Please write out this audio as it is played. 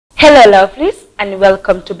Hello lovelies and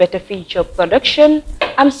welcome to Better Future Production.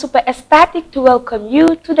 I'm super ecstatic to welcome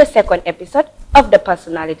you to the second episode of the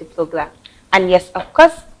Personality program. And yes, of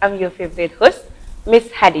course, I'm your favorite host, Miss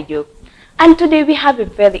Hadijo. And today we have a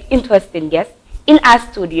very interesting guest in our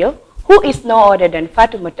studio who is no other than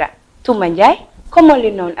Fatoumata, Touma Njie,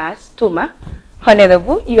 commonly known as Touma.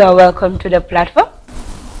 Honorable, you are welcome to the platform.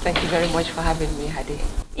 Thank you very much for having me, Hadi.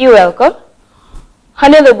 You're welcome.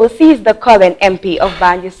 Honorable C is the current MP of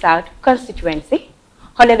Banjul South constituency.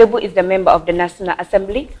 Honorable is the member of the National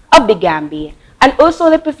Assembly of the Gambia and also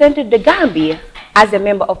represented the Gambia as a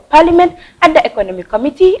member of Parliament at the Economic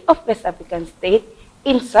Committee of West African State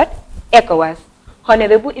in ECOWAS.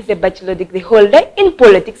 Honorable is a bachelor degree holder in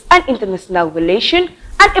Politics and International Relations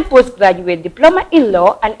and a postgraduate diploma in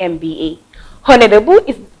Law and MBA. Honorable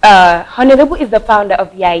is the founder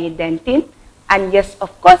of Yayi Dentin, and yes,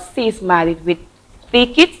 of course, she is married with 3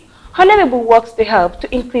 kids. Honorable works to help to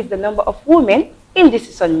increase the number of women in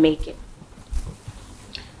decision making.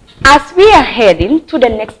 As we are heading to the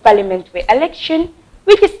next parliamentary election,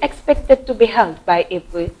 which is expected to be held by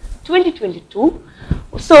April 2022,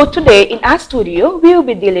 so today in our studio, we will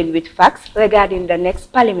be dealing with facts regarding the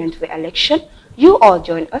next parliamentary election. You all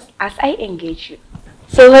join us as I engage you.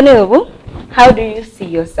 So Honorable, how do you see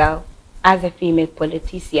yourself as a female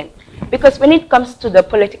politician? Because when it comes to the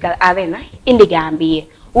political arena in the Gambia,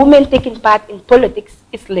 women taking part in politics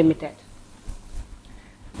is limited.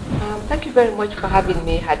 Thank you very much for having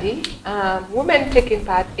me, Hadi. Women taking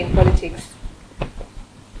part in politics,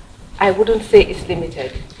 I wouldn't say it's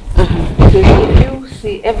limited. Because if you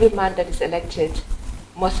see, every man that is elected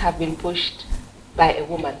must have been pushed by a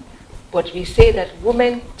woman. But we say that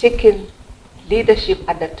women taking leadership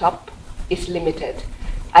at the top is limited.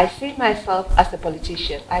 I see myself as a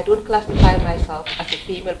politician. I don't classify myself as a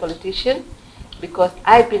female politician because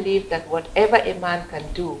I believe that whatever a man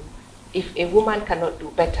can do, if a woman cannot do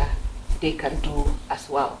better, they can do as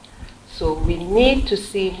well. So we need to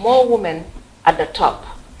see more women at the top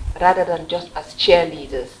rather than just as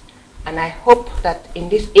cheerleaders. And I hope that in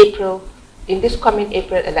this coming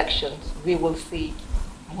April elections, we will see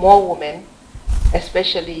more women,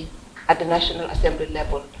 especially at the National Assembly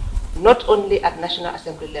level. Not only at National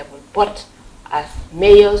Assembly level, but as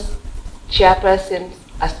mayors, chairpersons,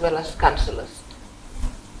 as well as councillors.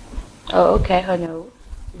 Oh, okay, Honorable.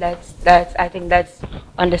 I think that's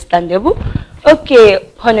understandable.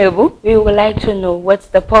 Okay, Honorable, we would like to know what's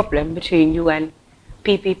the problem between you and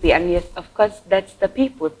PPP, and yes, of course, that's the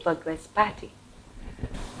People's Progress Party.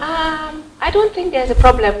 I don't think there's a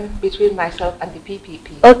problem between myself and the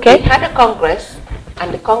PPP. Okay. We had a Congress,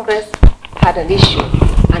 and the Congress had an issue,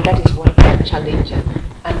 and that is what I'm challenging.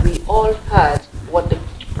 And we all heard what the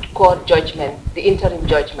court judgment, the interim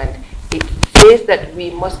judgment, it says that we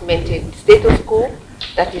must maintain status quo.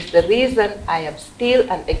 That is the reason I am still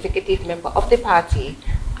an executive member of the party,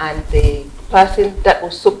 and the person that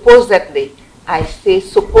was supposedly, I say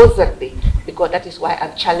supposedly, because that is why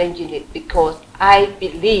I'm challenging it, because I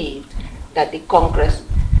believed that the Congress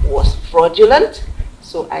was fraudulent.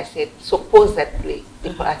 So I said supposedly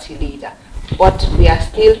the party leader. But we are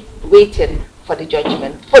still waiting for the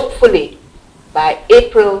judgment. Hopefully, by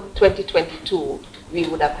April 2022, we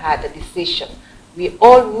would have had a decision. We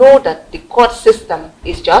all know that the court system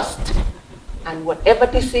is just, and whatever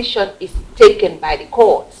decision is taken by the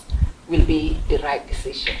courts will be the right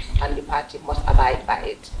decision, and the party must abide by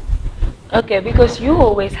it. Okay, because you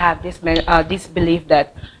always have this belief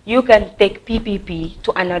that you can take PPP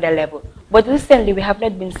to another level. But recently, we have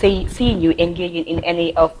not been seeing you engaging in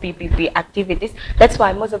any of PPP activities. That's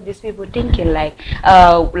why most of these people thinking like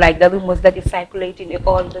the rumors that is circulating in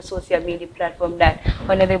all the social media platform that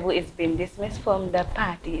Honorable is being dismissed from the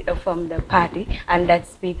party, and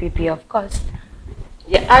that's PPP, of course.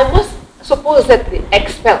 Yeah, I was supposedly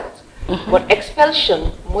expelled, but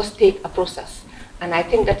expulsion must take a process. And I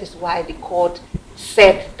think that is why the court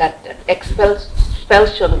said that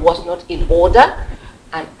expulsion was not in order,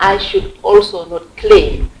 and I should also not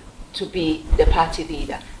claim to be the party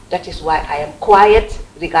leader. That is why I am quiet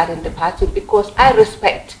regarding the party, because I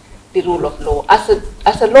respect the rule of law. As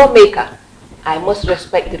a lawmaker, I must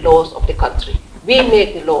respect the laws of the country. We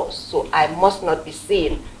make the laws, so I must not be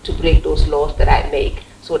seen to break those laws that I make.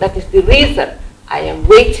 So that is the reason I am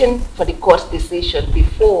waiting for the court's decision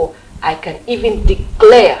before I can even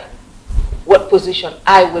declare what position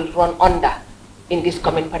I will run under in this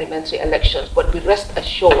coming parliamentary elections. But be rest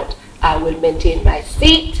assured, I will maintain my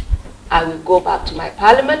seat, I will go back to my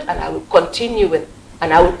parliament, and I will continue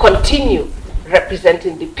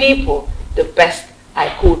representing the people the best I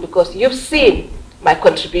could, because you've seen my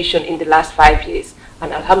contribution in the last 5 years,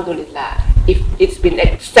 and alhamdulillah, it's been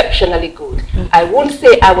exceptionally good. I won't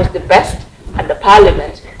say I was the best at the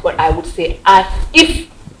parliament, but I would say if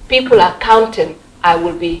people are counting, I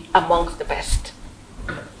will be amongst the best.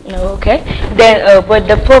 Okay. Then, but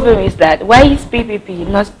the problem is that why is PPP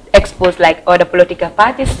not exposed like other political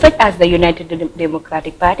parties, such as the United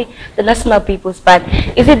Democratic Party, the National People's Party?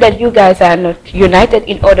 Is it that you guys are not united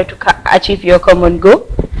in order to achieve your common goal?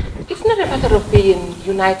 It's not a matter of being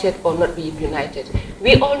united or not being united.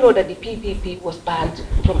 We all know that the PPP was banned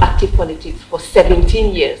from active politics for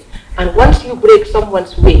 17 years. And once you break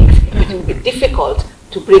someone's wings, it will be difficult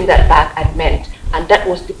to bring that back and mend. And that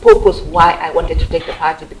was the purpose why I wanted to take the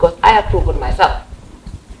party, because I have proven myself.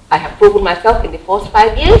 I have proven myself in the first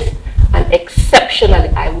 5 years, and exceptionally,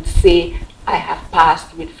 I would say, I have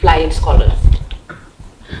passed with flying colors.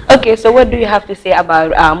 Okay, so what do you have to say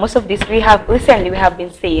about most of this? Recently we have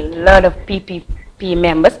been seeing a lot of PPP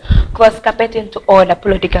members cross-carpeting to other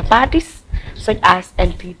political parties, such as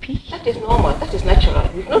NPP. That is normal, that is natural.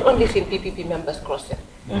 We've not only seen PPP members crossing,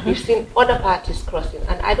 we've seen other parties crossing,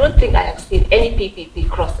 and I don't think I have seen any PPP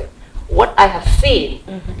crossing. What I have seen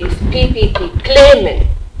is PPP claiming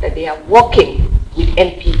that they are working with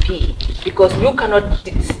NPP, because you cannot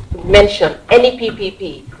mention any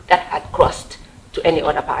PPP that had crossed to any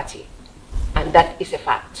other party, and that is a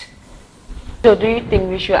fact. So do you think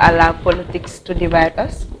we should allow politics to divide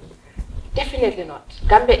us? Definitely not.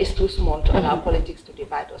 Gambia is too small to allow politics to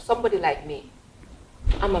divide us. Somebody like me,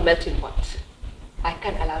 I'm a melting pot. I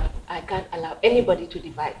can't allow anybody to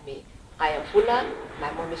divide me. I am Fula,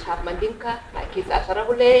 my mom is half Mandinka, my kids are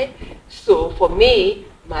Sarahule. So for me,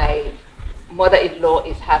 my mother-in-law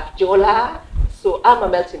is half Jola. So I'm a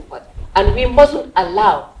melting pot. And we mustn't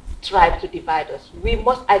allow tribe to divide us. We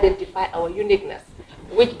must identify our uniqueness,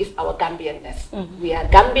 which is our Gambianness. We are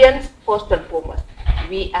Gambians first and foremost.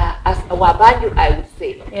 We are, as a Wabanjul, I would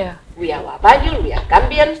say, we are Wabanjul, we are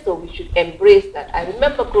Gambians, so we should embrace that. I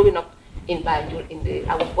remember growing up in Banjul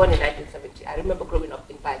I was born in 1970. I remember growing up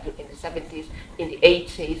in Banjul in the 70s, in the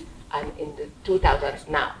 80s, and in the 2000s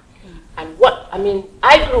now. And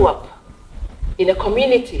I grew up in a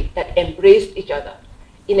community that embraced each other,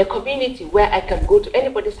 in a community where I can go to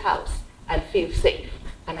anybody's house and feel safe.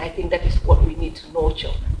 And I think that is what we need to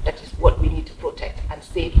nurture. That is what we need to protect and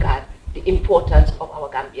safeguard the importance of our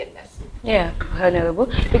Gambianness. Yeah,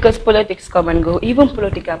 Honorable, because politics come and go, even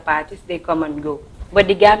political parties, they come and go. But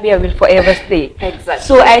the Gambia will forever stay. Exactly.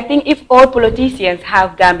 So I think if all politicians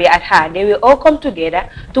have Gambia at heart, they will all come together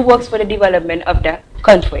to work for the development of the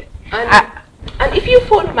country. And if you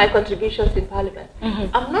follow my contributions in Parliament,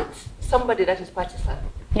 I'm not somebody that is partisan.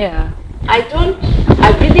 Yeah. I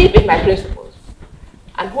believe in my principles.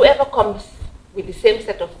 And whoever comes with the same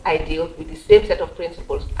set of ideals, with the same set of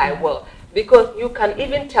principles, I will. Because you can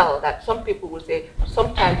even tell that some people will say,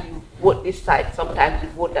 sometimes you vote this side, sometimes you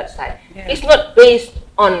vote that side. Yeah. It's not based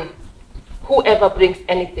on whoever brings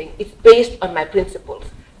anything. It's based on my principles.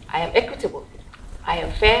 I am equitable, I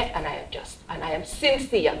am fair, and I am just. And I am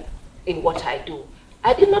sincere in what I do.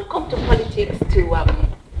 I did not come to politics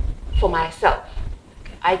for myself.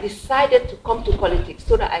 I decided to come to politics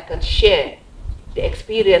so that I can share the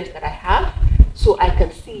experience that I have, so I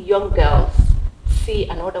can see young girls see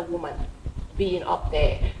another woman being up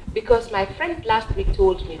there. Because my friend last week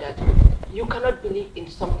told me that you cannot believe in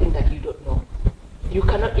something that you don't know. You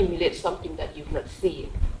cannot emulate something that you've not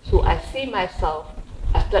seen. So I see myself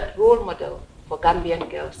as that role model for Gambian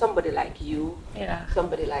girls, somebody like you,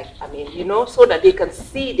 somebody like, so that they can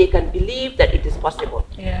see, they can believe that it is possible.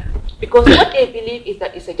 Yeah. Because what they believe is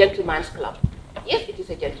that it's a gentleman's club. Yes, it is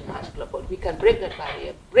a gentleman's club, but we can break that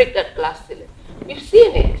barrier, break that glass ceiling. We've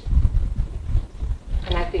seen it,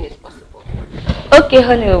 and I think it's possible. Okay,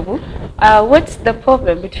 Honorable, what's the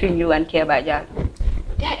problem between you and Keba Jal?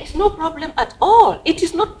 There is no problem at all. It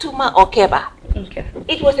is not Touma or Keba. Okay.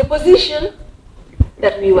 It was a position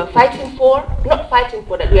that we were fighting for,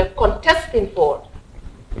 that we were contesting for.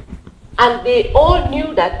 And they all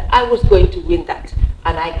knew that I was going to win that.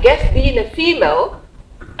 And I guess being a female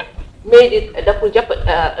made it a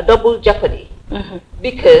double jeopardy.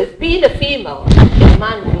 Because being a female, a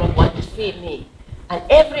man would not want to see me. And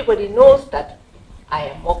everybody knows that I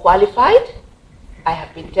am more qualified, I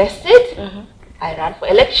have been tested, I ran for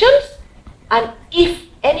elections, and if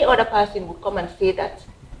any other person would come and say that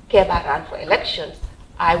Keba ran for elections,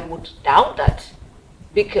 I would doubt that,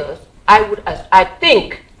 because I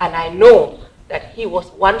think and I know that he was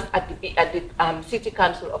once at the City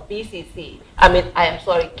Council of KMC.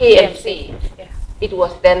 Yeah. It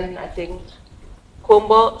was then, I think,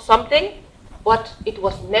 Combo something, but it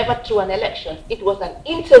was never through an election. It was an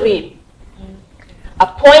interim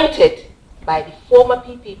appointed by the former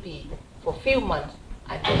PPP for a few months,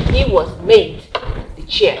 and then he was made the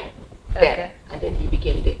chair there, and then he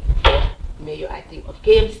became the mayor, I think, of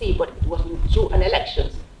KMC, but it wasn't through an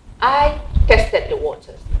elections. I tested the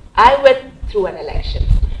waters. I went through an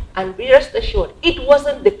elections, and be rest assured, it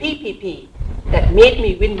wasn't the PPP that made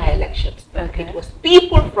me win my elections. It was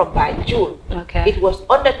people from Banjul. It was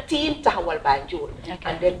on the team Tahawal Banjul.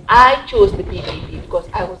 And then I chose the PPP because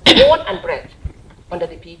I was born and bred under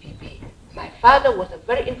the PPP. My father was a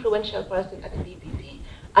very influential person at the PPP.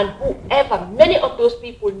 And whoever, many of those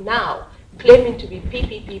people now claiming to be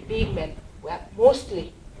PPP big men were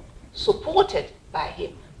mostly supported by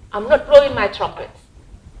him. I'm not blowing my trumpets,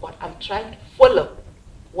 but I'm trying to follow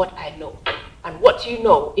what I know. And what you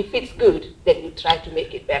know, if it's good, then you try to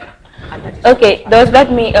make it better. And that is does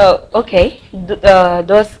that mean, does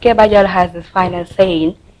Kebajal has the final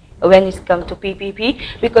saying when it comes to PPP?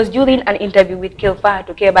 Because during an interview with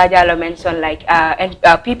Kilfatu, Kebajal mentioned like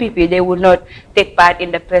PPP, they will not take part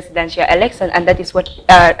in the presidential election, and that is what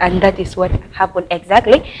happened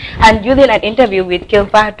exactly. And during an interview with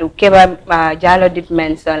Kilfatu, Kebajal did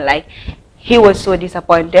mention like he was so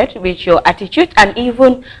disappointed with your attitude, and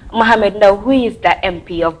even Mohamed Ndaw, who is the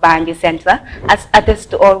MP of Banjul Central, has attested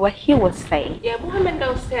to all what he was saying. Yeah, Mohamed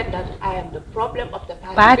Ndaw said that I am the problem of the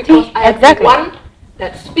party because I am the one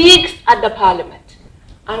that speaks at the parliament.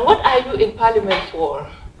 And what are you in parliament for?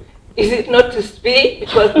 Is it not to speak?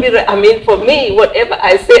 Because I mean, for me, whatever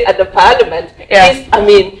I say at the parliament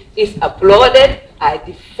is applauded. I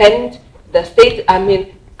defend the state. I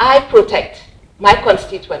mean, I protect my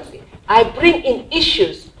constituency. I bring in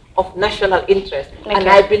issues of national interest, and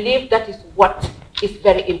I believe that is what is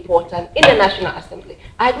very important in the National Assembly.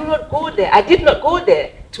 I do not go there. I did not go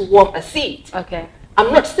there to warm a seat.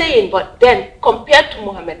 I'm not saying, but then compared to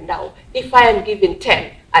Mohamed Ndaw, if I am given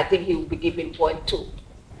 10, I think he will be given 0.2.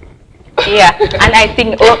 Yeah, and I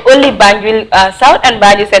think only Banjul South and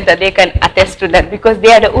Banjul Center, they can attest to that, because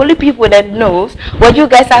they are the only people that knows what you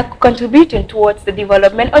guys are contributing towards the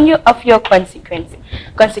development of your constituency.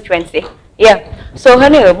 Yeah. So,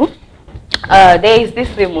 Honorable, there is this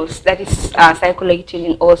rumors that is circulating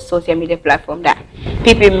in all social media platforms that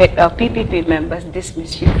PPP members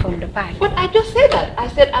dismiss you from the party. But I just said that. I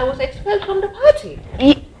said I was expelled from the party.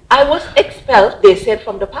 I was expelled, they said,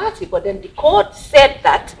 from the party, but then the court said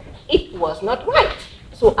that it was not right.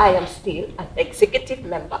 So I am still an executive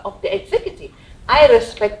member of the executive. I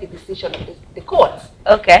respect the decision of the courts.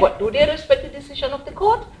 But do they respect the decision of the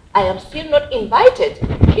court? I am still not invited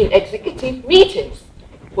in executive meetings.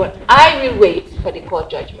 But I will wait for the court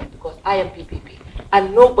judgment because I am PPP.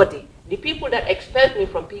 And nobody, the people that expelled me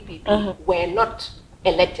from PPP were not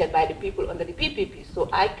elected by the people under the PPP. So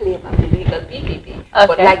I claim I'm a legal PPP.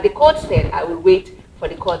 But like the court said, I will wait for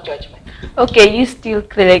the court judgment. Okay, you still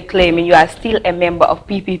claiming you are still a member of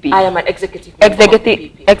PPP. I am an executive member of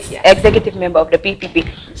PPP. Executive member of the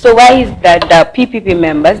PPP. So why is that the PPP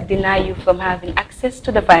members deny you from having access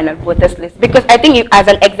to the final voters list? Because I think as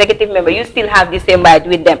an executive member, you still have the same right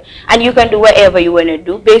with them, and you can do whatever you want to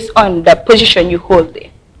do based on the position you hold there.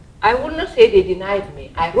 I would not say they denied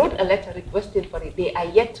me. I wrote a letter requesting for it. They are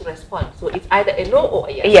yet to respond. So it's either a no or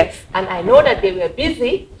a yes. Yes. And I know that they were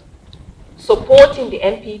busy supporting the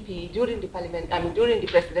MPP during the during the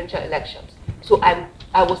presidential elections. So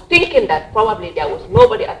I was thinking that probably there was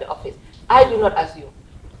nobody at the office. I do not assume.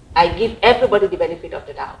 I give everybody the benefit of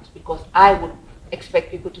the doubt because I would expect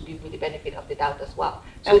people to give me the benefit of the doubt as well.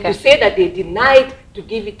 So to say that they denied to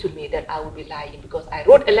give it to me, then I would be lying because I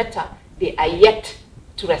wrote a letter. They are yet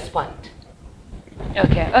to respond.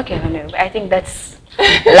 Okay, Honorable. I think that's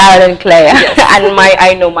loud and clear. And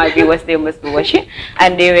I know my viewers, they must be watching,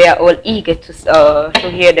 and they were all eager to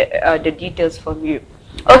hear the details from you.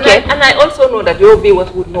 Okay. And I also know that your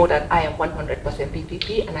viewers would know that I am 100%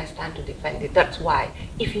 PPP and I stand to defend it. That's why,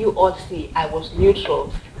 if you all see, I was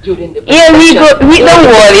neutral during the we don't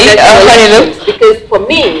worry, because for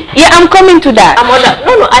me, I'm coming to that.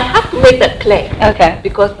 No, I have to make that clear. Okay.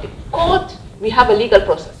 Because the court, we have a legal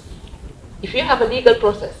process. If you have a legal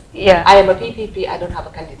process, I am a PPP, I don't have a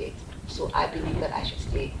candidate. So I believe that I should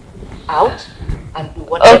stay out and do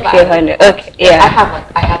whatever I want. I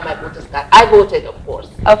have my voter's card. I voted, of course.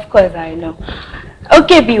 Of course, I know.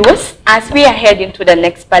 Okay, viewers, as we are heading to the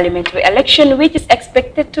next parliamentary election, which is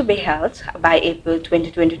expected to be held by April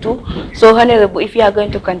 2022. So, Honorable, if you are going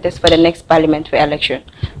to contest for the next parliamentary election,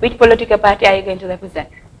 which political party are you going to represent?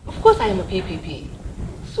 Of course, I am a PPP.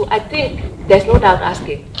 So I think there's no doubt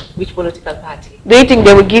asking which political party. Do you think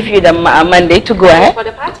they will give you the mandate to go ahead? For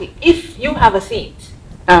the party. If you have a seat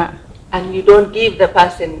and you don't give the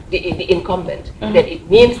person, the incumbent, then it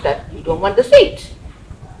means that you don't want the seat.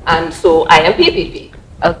 And so I am PPP.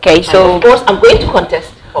 Okay, so and of course I'm going to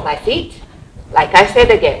contest for my seat. Like I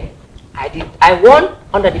said again, I won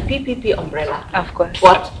under the PPP umbrella. Of course.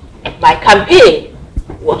 But my campaign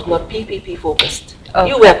was not PPP focused. Okay.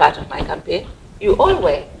 You were part of my campaign. You all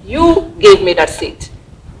were. You gave me that seat.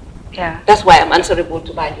 Yeah. That's why I'm answerable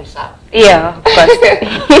to Banjul South. Yeah, of course.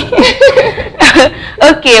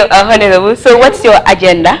 Okay, Honorable. So what's your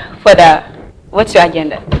agenda for the, what's your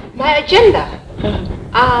agenda? My agenda?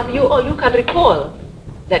 You can recall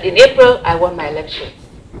that in April I won my elections.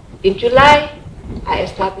 In July, I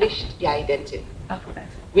established the Identity,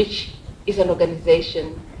 which is an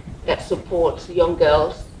organization that supports young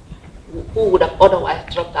girls who would have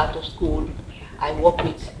otherwise dropped out of school. I work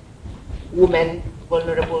with women,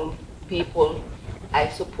 vulnerable people. I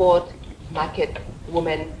support market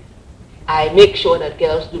women. I make sure that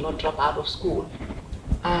girls do not drop out of school.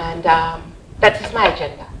 And that is my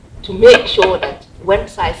agenda, to make sure that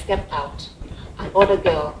once I step out, another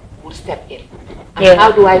girl will step in. And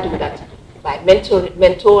how do I do that? By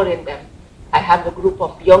mentoring them. I have a group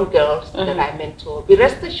of young girls that I mentor. Be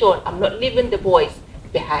rest assured, I'm not leaving the boys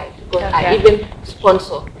behind, because I even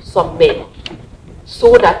sponsor some men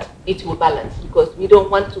so that it will balance, because we don't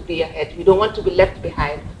want to be ahead, we don't want to be left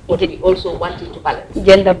behind, but we also want it to balance.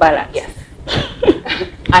 Gender balance. Yes.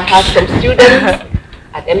 I have some students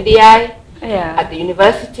at MDI, at the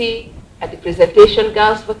university, at the Presentation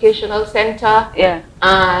Girls Vocational Center,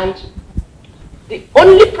 and the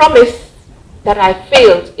only promise that I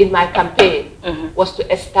failed in my campaign was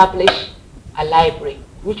to establish a library,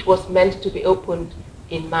 which was meant to be opened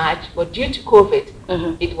in March, but due to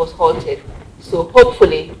COVID, it was halted. So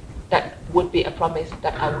hopefully that would be a promise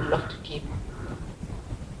that I would love to keep.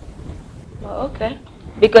 Oh, okay.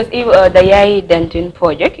 Because if, the Yai Denton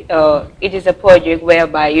project, it is a project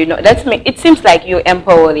whereby, you know, it seems like you're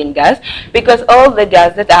empowering girls, because all the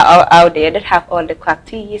girls that are out there that have all the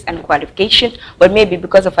qualities and qualifications, but maybe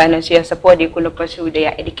because of financial support they couldn't pursue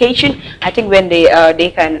their education. I think when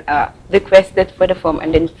they can request that for the form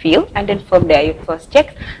and then fill, and then from there you first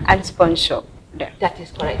check and sponsor them. That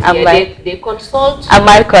is correct. They consult. Am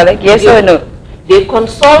I correct? Yes or no? They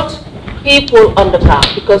consult people on the ground,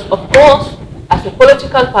 because of course, as a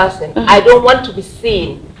political person, I don't want to be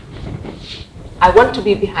seen. I want to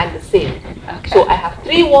be behind the scene. So I have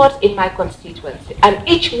 3 wards in my constituency, and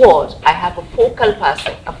each ward I have a focal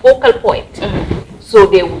person, a focal point. So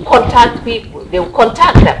they will contact people, they will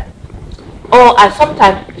contact them. Or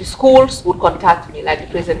sometimes the schools would contact me, like the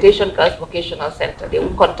Presentation Girls Vocational Center. They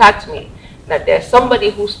will contact me that there's somebody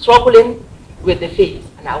who's struggling with the fees,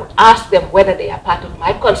 and I would ask them whether they are part of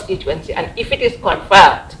my constituency, and if it is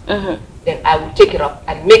confirmed, then I will take it up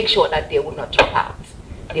and make sure that they will not drop out.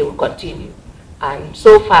 They will continue. And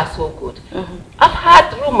so far, so good. I've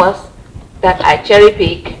heard rumors that I cherry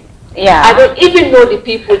pick. Yeah. I don't even know the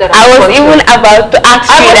people that I was even about to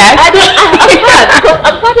ask you that. I've heard, because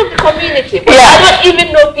I'm part of the community, but I don't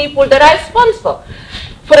even know people that I sponsor.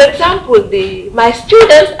 For example, my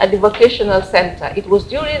students at the vocational center, it was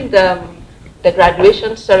during the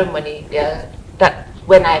graduation ceremony that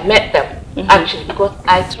when I met them, actually, because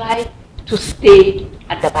I tried to stay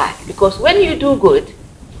at the back, because when you do good,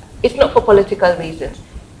 it's not for political reasons.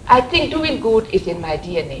 I think doing good is in my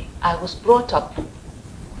DNA. I was brought up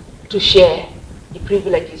to share the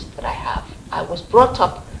privileges that I have. I was brought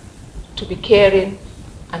up to be caring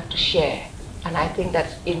and to share, and I think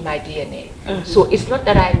that's in my DNA. So it's not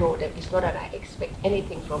that I know them, it's not that I expect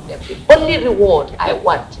anything from them. The only reward I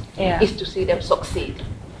want is to see them succeed.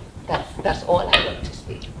 That's all I want to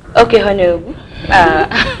see. Okay, Honorable.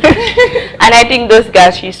 And I think those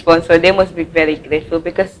girls you sponsor, they must be very grateful,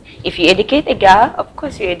 because if you educate a girl, of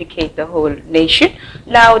course you educate the whole nation.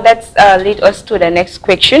 Now that's lead us to the next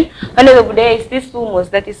question. Honorable, there is this rumors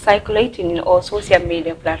that is circulating in all social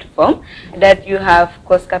media platforms that you have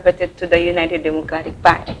cross-carpeted to the United Democratic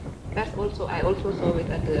Party. That's also, I also saw it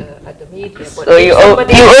at the media. But so you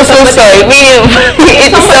also saw it.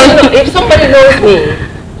 If somebody knows me,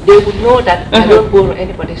 they would know that I don't borrow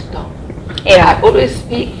anybody's tongue. I always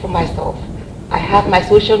speak for myself. I have my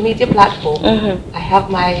social media platform. I have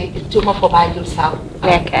my Touma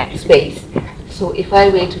Njie space. So if I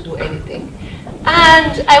were to do anything,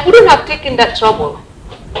 and I wouldn't have taken that trouble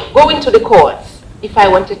going to the courts if I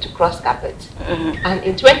wanted to cross carpet. And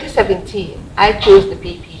in 2017, I chose the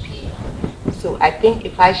PPP. So I think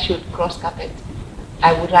if I should cross carpet,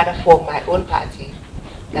 I would rather form my own party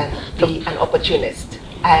than be an opportunist.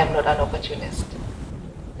 I am not an opportunist.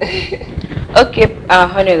 Okay,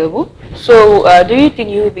 Honorable. So, do you think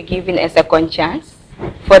you will be given a second chance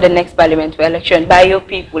for the next parliamentary election by your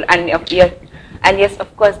people? And yes,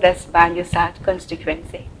 of course, that's Banjul South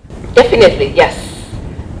constituency. Definitely, yes.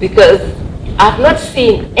 because I've not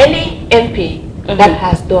seen any MP that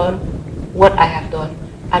has done what I have done,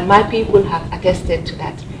 and my people have attested to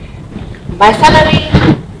that. My salary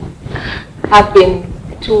have been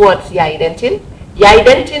towards Yaidentin.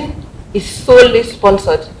 Yaidentin is solely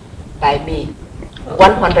sponsored by me,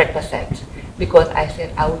 100%, because I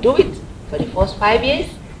said I will do it for the first 5 years,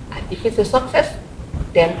 and if it's a success,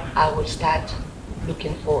 then I will start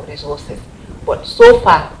looking for resources. But so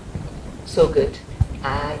far, so good.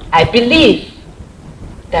 And I believe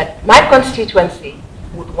that my constituency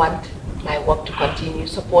would want my work to continue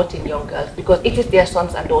supporting young girls, because it is their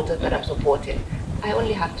sons and daughters that I'm supporting. I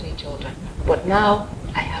only have 3 children, but now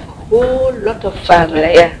I have a whole lot of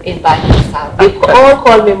family in Banjul South. They all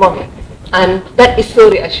call me mommy, and that is so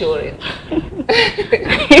reassuring.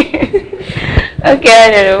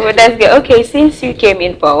 Okay, well, that's good. Okay, since you came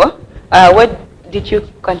in power, what did you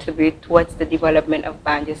contribute towards the development of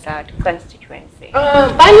Banjul South constituency?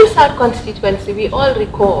 Banjul South constituency, we all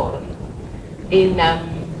recall in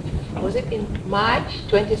was it in March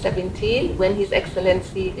 2017 when His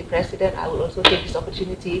Excellency the President, I will also take this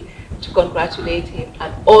opportunity to congratulate him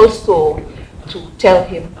and also to tell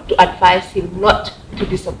him, to advise him not to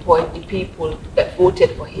disappoint the people that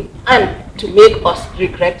voted for him and to make us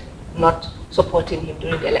regret not supporting him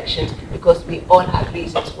during the elections, because we all have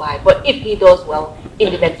reasons why. But if he does well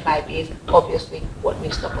in the next 5 years, obviously what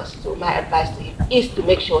will stop us? So my advice to him is to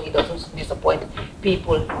make sure he doesn't disappoint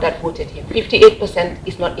people that voted him. 58%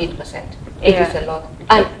 is not 8%. It is a lot,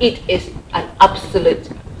 and it is an absolute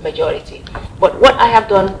majority. But what I have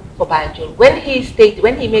done for Banjul, when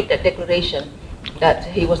he made that declaration that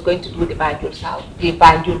he was going to do the Banjul South, the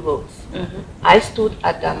Banjul roads, I stood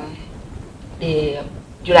at the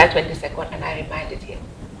July 22nd, and I reminded him.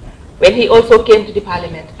 When he also came to the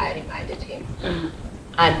Parliament, I reminded him.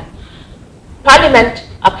 And Parliament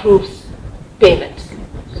approves payments.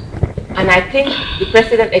 And I think the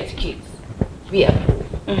President executes. We approve.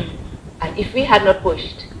 And if we had not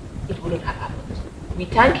pushed, it wouldn't have happened. We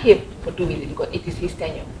thank him for doing it because it is his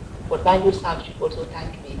tenure. But Banjul South should also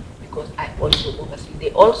thank me because I also oversee.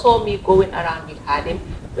 They all saw me going around with Hadim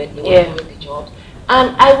when he was doing the jobs.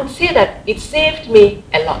 And I would say that it saved me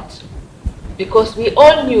a lot, because we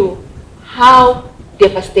all knew how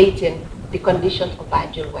devastating the conditions of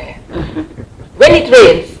Banjul were. When it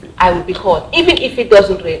rains, I would be called. Even if it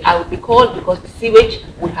doesn't rain, I would be called because the sewage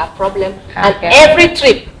would have problem. And every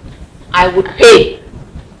trip, I would pay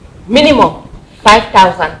minimum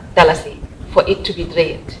 $5,000 for it to be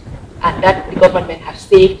drained. And that the government have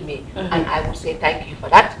saved me. And I would say thank you for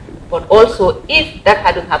that. But also, if that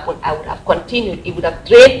hadn't happened, I would have continued. It would have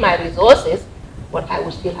drained my resources, but I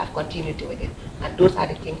would still have continued doing it. And those are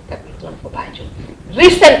the things that we've done for Banjul.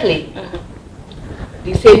 Recently,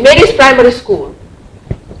 the St. Mary's Primary School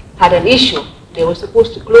had an issue. They were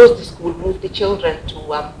supposed to close the school, move the children to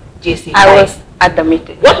JC. I was at the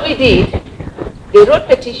meeting. What we did, they wrote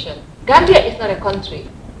petition. Gambia is not a country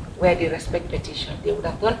where they respect petition. They would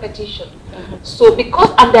have done petition. So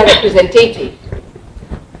because I'm their representative,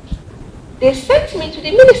 they sent me to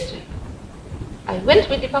the ministry. I went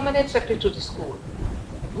with the permanent secretary to the school.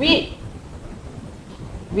 We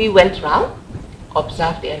went round,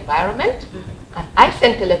 observed the environment, and I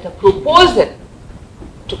sent a letter proposing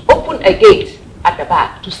to open a gate at the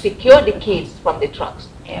back to secure the kids from the trucks.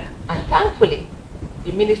 And thankfully,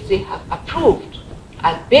 the ministry have approved,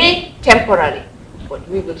 albeit temporarily, but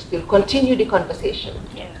we will still continue the conversation.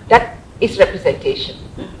 That is representation.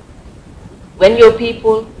 When your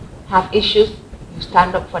people have issues, you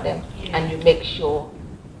stand up for them and you make sure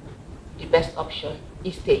the best option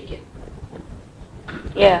is taken.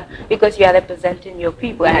 Yeah, because you are representing your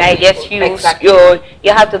people, and I guess you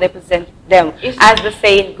have to represent them. As the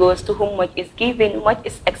saying goes, to whom much is given, much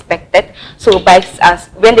is expected. So by us,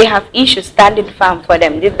 when they have issues, standing firm for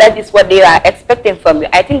them, that is what they are expecting from you.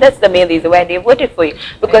 I think that's the main reason why they voted for you,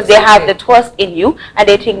 because they have the trust in you, and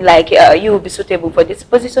they think like you will be suitable for this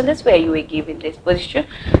position. That's why you were given this position.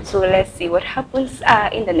 So let's see what happens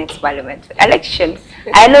in the next parliamentary election.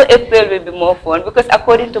 I know April will be more fun, because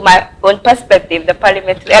according to my own perspective, the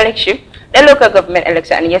parliamentary election, the local government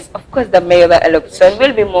election, and yes, of course, the mayoral election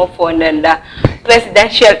will be more fun than the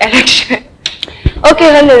presidential election.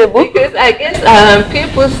 Okay, Honorable. Because I guess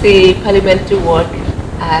people see parliamentary work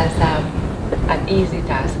as an easy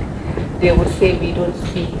task. They would say we don't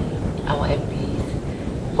see our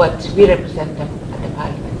MPs, but we represent them at the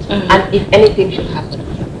parliament. And if anything should happen,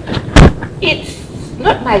 it's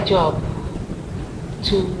not my job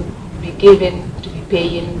to be given, to be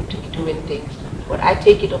paying, to be doing things. But I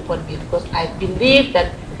take it upon me because I believe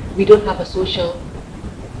that we don't have a social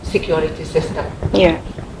security system.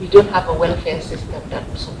 we don't have a welfare system that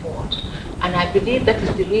we support. And I believe that is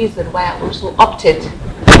the reason why I also opted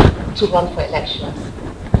to run for elections,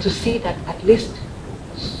 to see that at least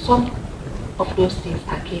some of those things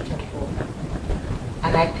are catered for.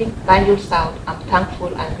 And I think Banjul South, I'm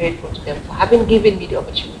thankful and grateful to them for having given me the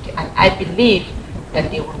opportunity. And I believe that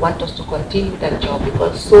they would want us to continue that job,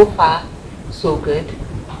 because so far, so good.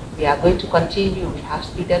 We are going to continue. We have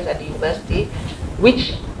students at the university,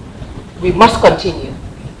 which we must continue.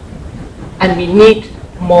 And we need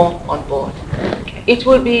more on board. It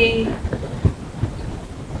will be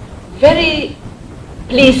very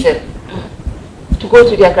pleasant to go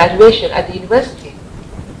to their graduation at the university,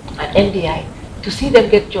 at NDI, to see them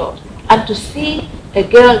get jobs, and to see a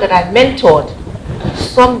girl that I mentored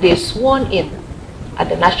someday sworn in at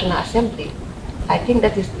the National Assembly. I think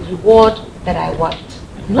that is the reward that I want.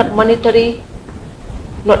 Not monetary,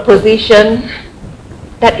 not position.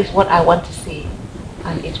 That is what I want to see,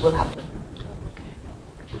 and it will happen.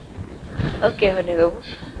 Okay, Honorable.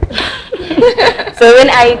 So when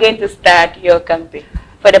are you going to start your campaign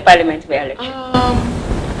for the parliamentary election?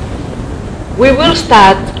 We will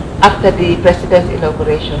start after the president's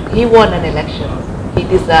inauguration. He won an election. He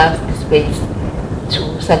deserves the space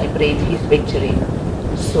to celebrate his victory.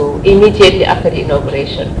 So immediately after the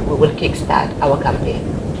inauguration, we will kickstart our campaign.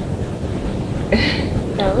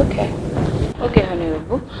 Oh, okay. Okay,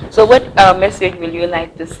 Honorable. So what message will you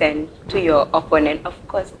like to send to your opponent? Of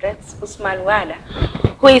course, that's Usman Wada,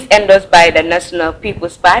 who is endorsed by the National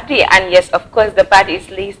People's Party. And yes, of course, the party is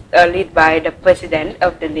led by the President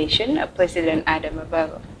of the nation, President Adam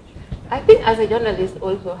Barrow. I think as a journalist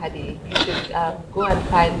also, Hadi, you should go and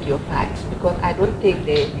find your facts, because I don't think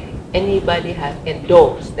anybody has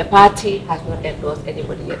endorsed. The party has not endorsed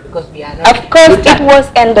anybody yet, because we are not. Of course, it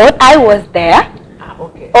was endorsed. I was there.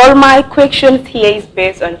 Okay. All my questions here is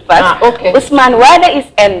based on facts. Okay. Usman Wada is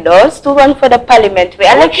endorsed to run for the parliamentary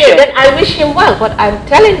election. Okay, then I wish him well, but I'm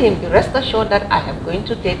telling him to rest assured that I am going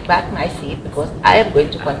to take back my seat, because I am going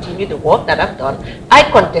to continue the work that I've done. I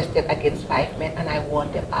contested against 5 men and I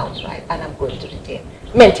won them outright, and I'm going to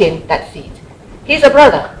maintain that seat. He's a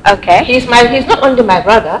brother. Okay. He's not only my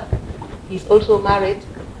brother, he's also married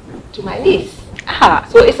to my niece. Aha.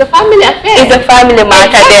 So it's a family affair. It's a family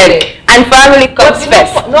matter then. And family comes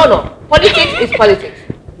first. No. Politics is politics.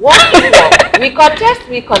 Work is work. We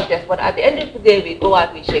contest, but at the end of the day, we go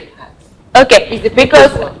out, we shake hands. Okay,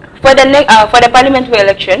 because for the parliamentary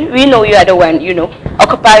election, we know you are the one,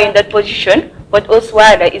 occupying that position, but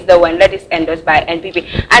Oswada is the one that is endorsed by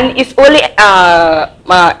NPP. And it's only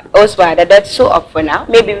Oswada that's so up for now.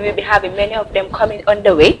 Maybe we'll be having many of them coming on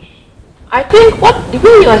the way. I think the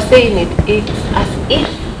way you are saying it's as if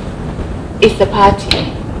it's a party.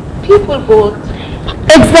 People vote.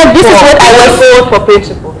 Exactly. This is what I was vote for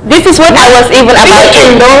principle. This is what I was even about to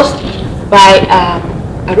endorsed by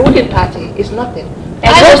a ruling party is nothing. Exactly.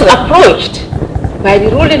 I was approached by the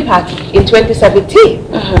ruling party in 2017,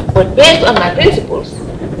 but based on my principles,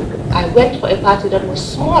 I went for a party that was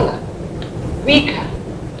smaller, weaker,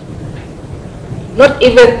 not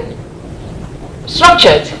even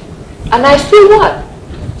structured. And I still won.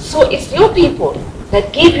 So it's your people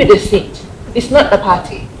that give you the seat. It's not the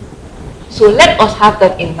party. So let us have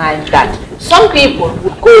that in mind, that some people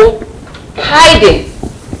would go hiding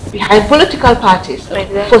behind political parties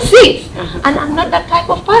for seats. And I'm not that type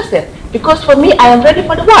of person. Because for me, I am ready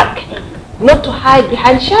for the work. Not to hide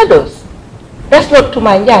behind shadows. That's not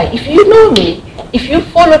Touma Njie. If you know me, if you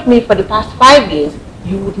followed me for the past 5 years,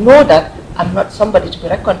 you would know that I'm not somebody to be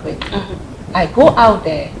reckoned with. I go out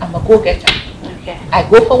there, I'm a go-getter. Okay. I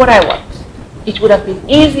go for what I want. It would have been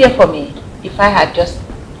easier for me if I had just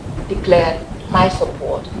declared my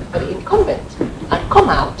support for the incumbent and come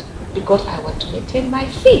out, because I want to maintain my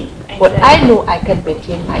seat. Exactly. But I know I can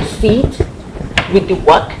maintain my seat with the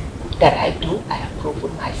work that I do. I have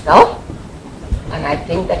proven myself, and I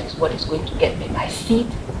think that is what is going to get me my seat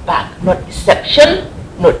back. Not deception,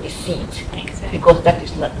 not deceit, because that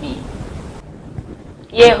is not me.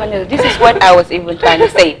 Yeah, Honorable, this is what I was even trying to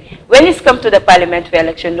say. When it's come to the parliamentary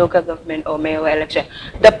election, local government or mayoral election,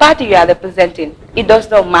 the party you are representing, it does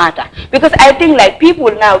not matter. Because I think like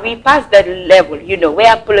people now, we pass that level,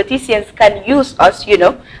 where politicians can use us,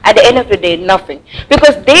 at the end of the day, nothing.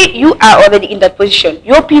 Because you are already in that position.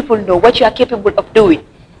 Your people know what you are capable of doing.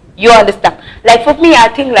 You understand? Like for me, I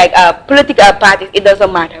think like political parties, it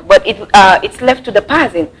doesn't matter. But it's left to the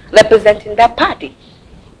person representing that party.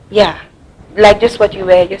 Yeah. like just what you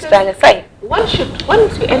were just trying to say. Once you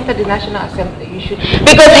enter the National Assembly, you should...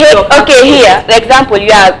 Because here, the example,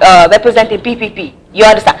 you are representing PPP, you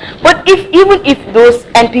understand. But even if those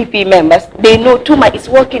NPP members, they know Touma is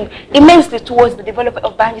working immensely towards the development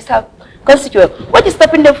of Banjul South constituent, what is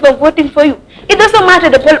stopping them from voting for you? It doesn't matter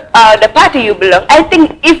the party you belong. I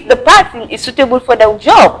think if the party is suitable for the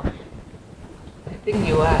job, I think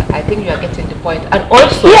you are getting the point. And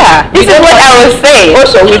also, yeah, this is what I was saying.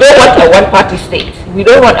 Also, we don't want a one-party state. We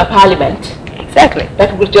don't want a parliament exactly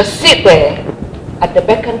that will just sit there at the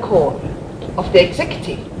beck and call of the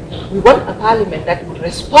executive. We want a parliament that would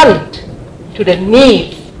respond to the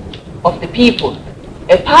needs of the people.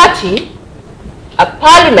 A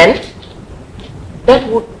parliament that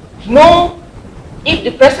would know if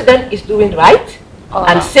the president is doing right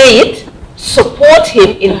and say it, support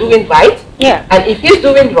him in doing right, and if he's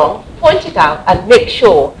doing wrong, point it out and make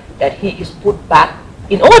sure that he is put back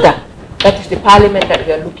in order. That is the parliament that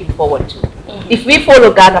we are looking forward to. If we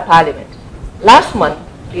follow Ghana Parliament, last month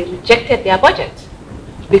they rejected their budget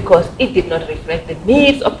because it did not reflect the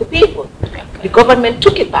needs of the people. The government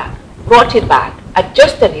took it back, brought it back,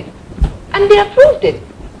 adjusted it, and they approved it.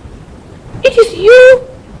 It is you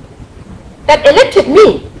that elected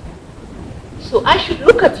me. So I should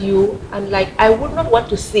look at you and I would not want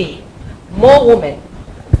to see more women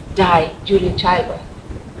die during childbirth.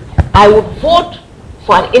 I would vote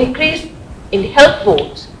for an increase in health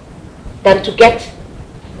votes than to get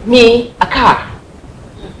me a car.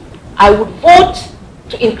 I would vote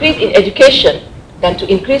to increase in education than to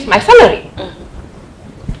increase my salary.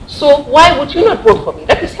 So why would you not vote for me?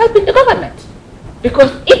 That is helping the government.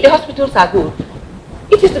 Because if the hospitals are good,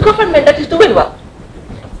 it is the government that is doing well.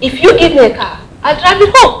 If you give me a car, I'll drive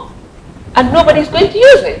it home, and nobody's going to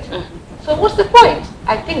use it. So what's the point?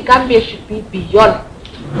 I think Gambia should be beyond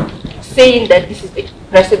saying that this is the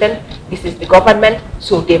president, this is the government,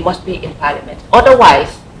 so they must be in parliament.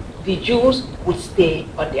 Otherwise, the Jews would stay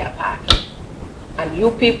on their path, and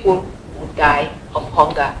you people would die of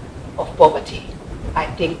hunger, of poverty. I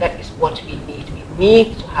think that is what we need. We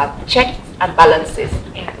need to have checks and balances,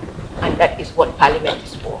 and that is what parliament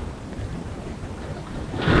is for.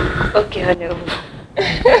 Okay, Honorable.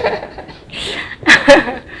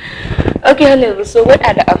 Okay, Honorable, so what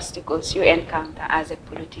are the obstacles you encounter as a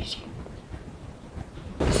politician?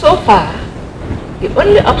 So far, the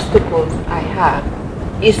only obstacles I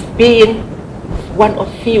have is being one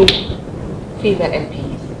of few female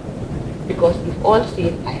MPs. Because we've all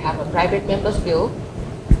seen I have a private member's bill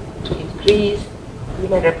to increase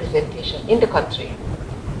women representation in the country,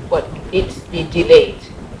 but it's been delayed.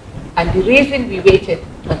 And the reason we waited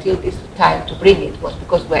until this time to bring it was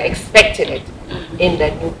because we're expecting it in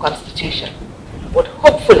the new constitution. But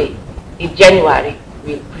hopefully in January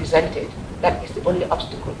we'll present it. That is the only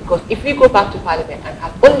obstacle, because if we go back to parliament and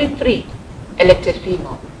have only 3 elected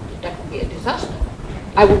females, that would be a disaster.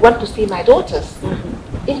 I would want to see my daughters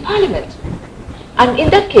in parliament. And in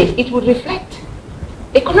that case, it would reflect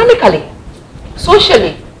economically,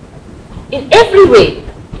 socially, in every way,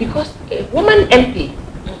 because a woman MP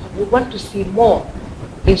would want to see more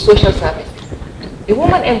in social services. A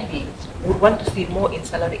woman MP would want to see more in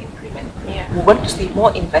salary increment. We want to see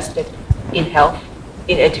more invested in health,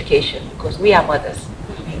 in education, because we are mothers.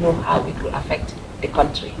 We know how it will affect the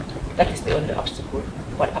country. That is the only obstacle.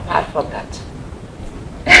 But apart from that,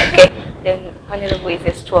 okay, then Honorable is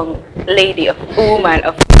a strong lady, a woman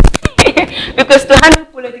of because to handle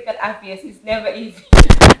political affairs is never easy.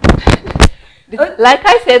 Like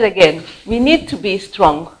I said again, we need to be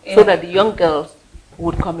strong so that the young girls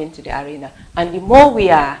would come into the arena. And the more we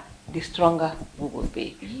are, the stronger we will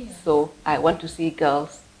be. So I want to see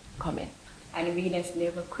girls come in. And winners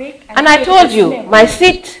never quit. And I told you, my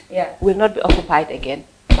seat will not be occupied again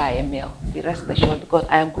by a male. Be rest assured, because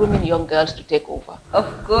I am grooming young girls to take over.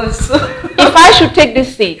 Of course. If I should take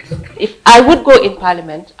this seat, if I would go in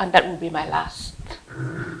parliament, and that will be my last.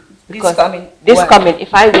 Because this coming,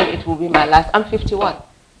 if I win, it will be my last. I'm 51.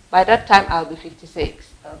 By that time, I'll be 56.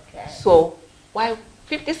 Okay. So, why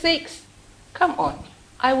 56? Come on.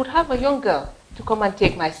 I would have a young girl to come and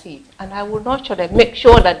take my seat, and I will nurture them, make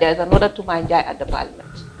sure that there's another Touma Njie at the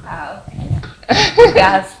parliament. Okay.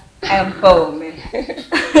 Yes, I am home.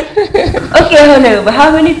 Okay, Honorable,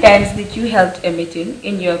 how many times did you held a meeting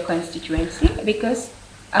in your constituency? Because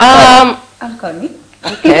I'm coming.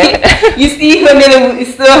 Okay. You see, Honorable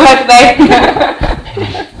is so hot right now.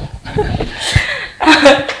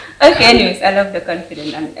 Okay, anyways, I love the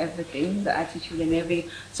confidence and everything, the attitude and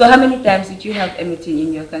everything. So how many times did you held a meeting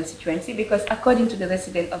in your constituency? Because according to the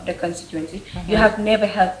resident of the constituency, you have never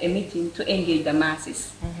held a meeting to engage the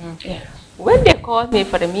masses. When they called me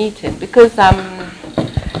for the meeting, because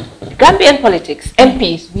Gambian politics,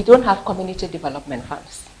 MPs, we don't have community development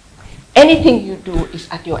funds. Anything you do is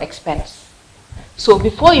at your expense. So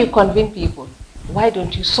before you convene people, why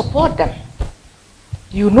don't you support them?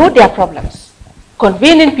 You know their problems.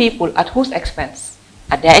 Convening people at whose expense?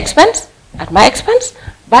 At their expense? At my expense?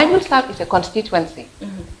 Banjul South is a constituency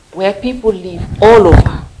where people live all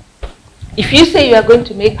over. If you say you are going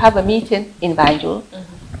to have a meeting in Banjul,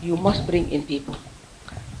 you must bring in people.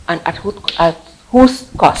 And at whose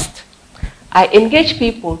cost? I engage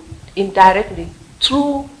people indirectly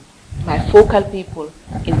through my focal people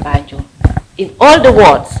in Banjul. In all the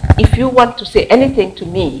wards, if you want to say anything to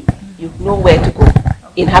me, you know where to go.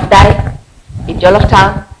 In Habdai, in Jollof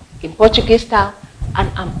Town, in Portuguese Town,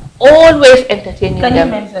 and I'm always entertaining them. Can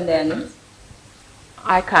you mention their names?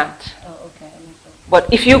 I can't. Oh, okay.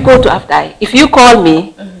 But if you go to Habdai, if you call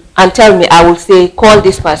me and tell me, I will say, call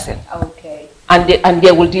this person. Okay. And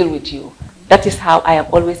they will deal with you. That is how I am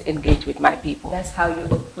always engaged with my people. That's how you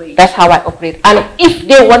operate. That's how I operate. And if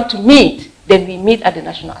they want to meet, then we meet at the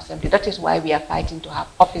National Assembly. That is why we are fighting to have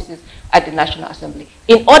offices at the National Assembly.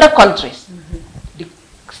 In other countries, the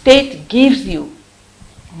state gives you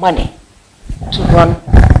money to run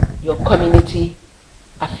your community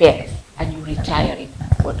affairs and you retire it.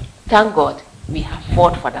 But thank God we have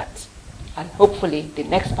fought for that. And hopefully the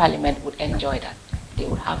next parliament would enjoy that. They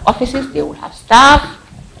will have offices, they will have staff,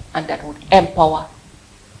 and that would empower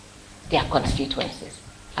their constituencies.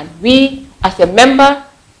 And we, as a member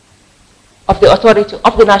of the authority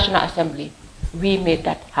of the National Assembly, we made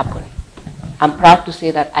that happen. I'm proud to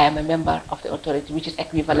say that I am a member of the authority, which is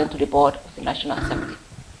equivalent to the board of the National Assembly.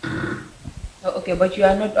 Oh, okay, but you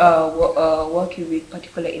are not working with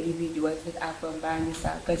particular individuals that are from Banjul,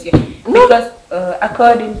 because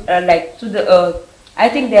according like to the, I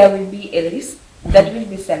think there will be a list that will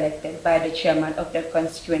be selected by the chairman of that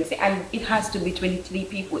constituency, and it has to be 23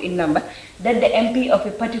 people in number that the MP of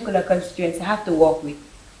a particular constituency have to work with.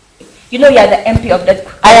 You know, you are the MP of that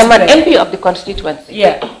constituency. I am an MP of the constituency.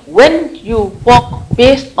 Yeah. When you work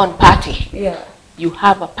based on party, yeah, you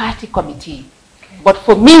have a party committee. Okay. But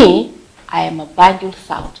for me, I am a Banjul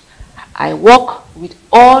South. I work with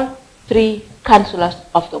all 3 councillors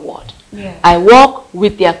of the ward. Yeah. I work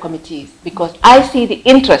with their committees because I see the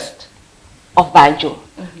interest of Banjul.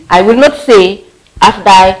 I will not say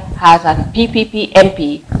Afdai has a PPP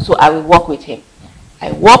MP, so I will work with him.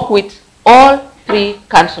 I work with all 3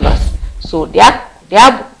 councillors. So their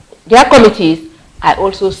committees, I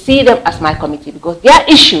also see them as my committee because their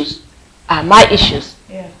issues are my issues.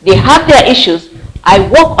 Yeah. They have their issues. I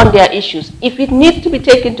work on their issues. If it needs to be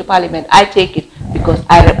taken to Parliament, I take it because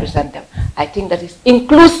I represent them. I think that is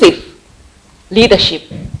inclusive leadership,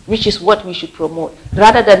 which is what we should promote,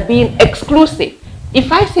 rather than being exclusive.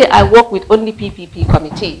 If I say I work with only PPP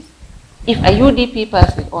committees, if a UDP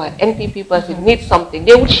person or an NPP person needs something,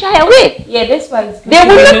 they would shy away. Yeah, that's why it's good. They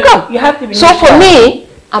will not come. You have to be so for me,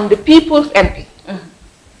 I'm the people's MP.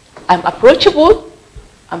 I'm approachable,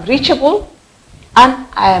 I'm reachable, and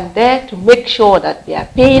I am there to make sure that their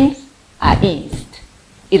pains are eased,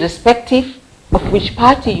 irrespective of which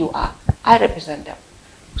party you are. I represent them.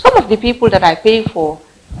 Some of the people that I pay for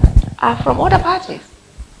are from other parties.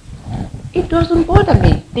 It doesn't bother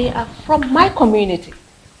me. They are from my community.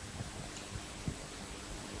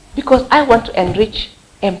 Because I want to enrich,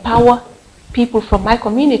 empower people from my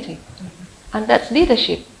community. And that's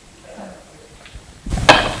leadership.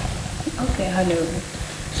 Okay, hello.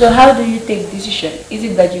 So how do you take decision? Is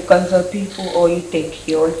it that you consult people or you take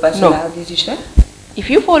your own personal decision? If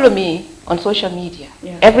you follow me on social media,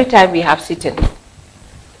 every time we have sitting,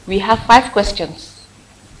 we have 5 questions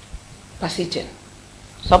per sitting.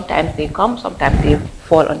 Sometimes they come, sometimes they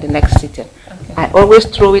fall on the next sitting. Okay. I always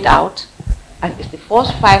throw it out, and it's the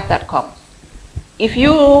first 5 that come. If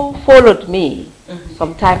you followed me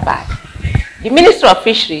some time back, the Minister of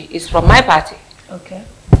Fishery is from my party. Okay.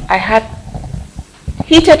 I had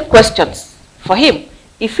heated questions for him.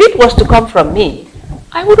 If it was to come from me,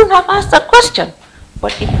 I wouldn't have asked that question.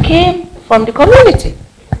 But it came from the community.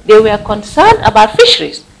 They were concerned about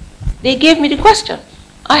fisheries. They gave me the question.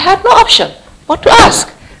 I had no option but to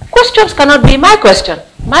ask. Questions cannot be my question.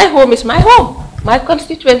 My home is my home. My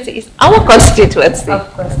constituency is our constituency. Of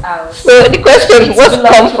course, ours. So the question must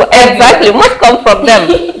come from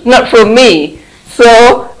them, not from me. So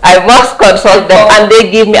I must consult them, and they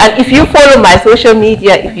give me. And if you follow my social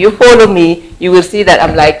media, if you follow me, you will see that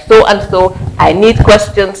I'm like so and so. I need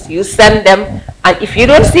questions. You send them, and if you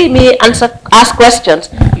don't see me ask questions,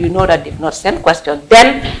 you know that they've not sent questions.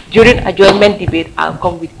 Then during adjournment debate, I'll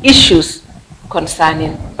come with issues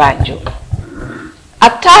concerning Banjul.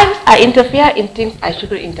 At times, I interfere in things I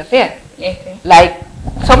shouldn't interfere. Okay. Like,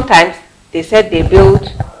 sometimes they said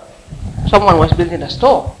someone was building a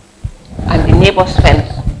store, and the neighbor's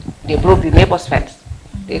fence, they broke the neighbor's fence.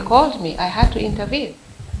 They called me, I had to intervene.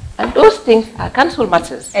 And those things are council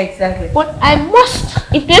matters. Exactly. But I must,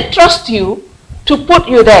 if they trust you to put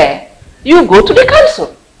you there, you go to the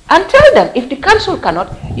council and tell them. If the council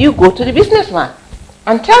cannot, you go to the businessman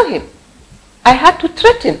and tell him. I had to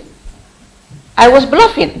threaten. I was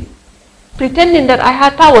bluffing, pretending that I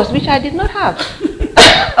had powers which I did not have. I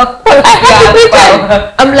had to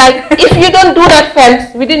pretend. I'm like, if you don't do that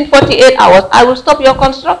fence within 48 hours, I will stop your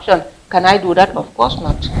construction. Can I do that? Of course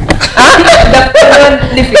not.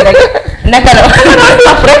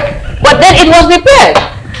 But then it was repaired.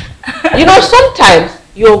 You know, sometimes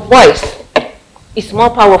your voice is more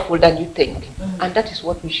powerful than you think. And that is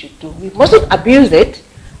what we should do. We mustn't abuse it,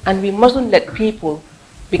 and we mustn't let people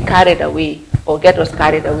be carried away or get us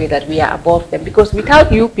carried away that we are above them. Because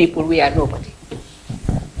without you people, we are nobody.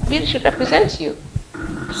 We should represent you.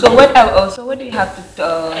 So what do you have to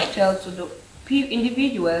tell to the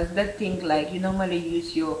individuals that think like you normally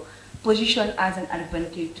use your position as an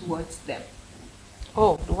advantage towards them?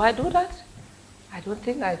 Oh, do I do that? I don't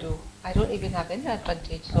think I do. I don't even have any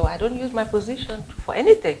advantage, so I don't use my position for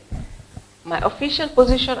anything. My official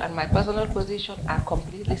position and my personal position are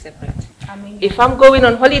completely separate. I mean, if I'm going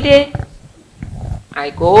on holiday,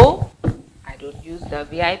 I go. I don't use the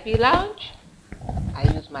VIP lounge. I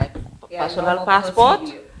use my personal passport.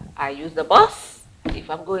 procedure. I use the bus. If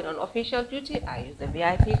I'm going on official duty, I use the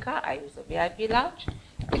VIP car. I use the VIP lounge,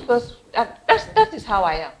 because that is how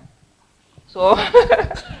I am. So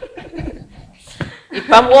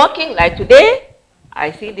if I'm walking, like today,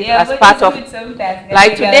 I see this as part of,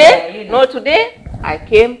 like today, today I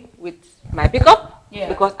came with my pickup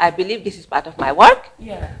because I believe this is part of my work.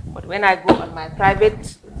 Yeah. But when I go on my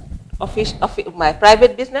private my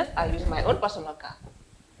private business, I use my own personal car.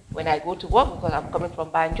 When I go to work, because I'm coming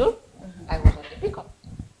from Banjul, I was on the pickup.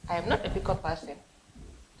 I am not a pickup person,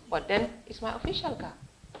 but then it's my official car.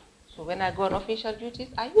 So when I go on official duties,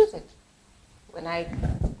 I use it. When I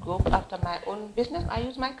go after my own business, I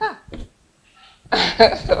use my car.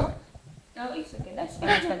 So, no, it's okay. That's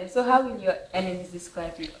fine. So how will your enemies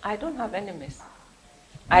describe you? I don't have enemies.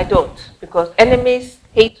 I don't, because enemies,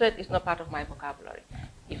 hatred is not part of my vocabulary.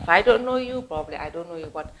 If I don't know you, probably I don't know you,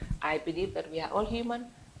 but I believe that we are all human.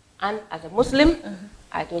 And as a Muslim,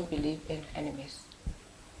 I don't believe in enemies.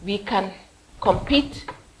 We can compete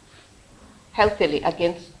healthily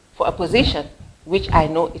for a position, which I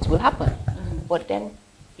know it will happen. But then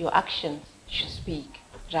your actions should speak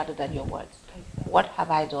rather than your words. What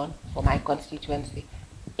have I done for my constituency?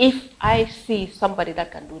 If I see somebody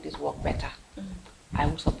that can do this work better, I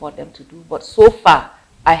will support them to do. But so far,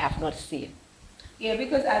 I have not seen. Yeah,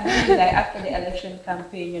 because I believe like after the election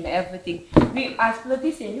campaign and everything, we as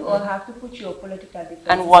politicians, you all have to put your political differences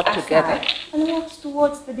And work aside together. and work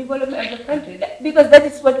towards the development of the country. Because that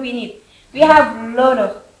is what we need. We have a lot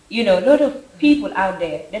of people out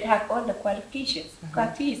there that have all the qualifications,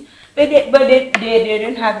 expertise, but they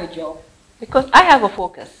don't have a job. Because I have a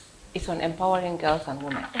focus. It's on empowering girls and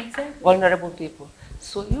women, vulnerable people.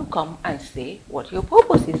 So you come and say what your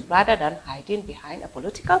purpose is, rather than hiding behind a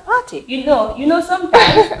political party. You know,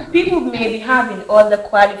 sometimes people may be having all the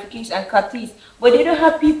qualifications and expertise, but they don't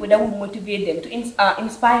have people that will motivate them, to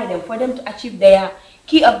inspire them, for them to achieve their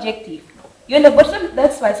key objective. But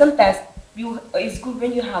that's why sometimes it's good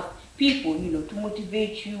when you have people, to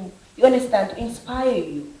motivate you, you understand, to inspire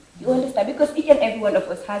you. You understand? Because each and every one of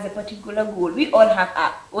us has a particular goal. We all have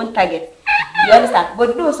our own target. You understand?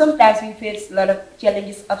 But though sometimes we face a lot of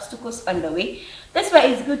challenges, obstacles on the way, that's why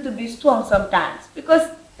it's good to be strong sometimes. Because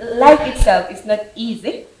life itself is not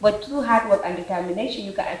easy, but through hard work and determination,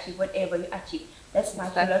 you can achieve whatever you achieve. That's my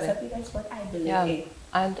philosophy. That's what I believe in.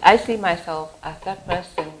 And I see myself as that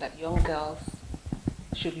person that young girls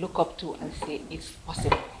should look up to and say it's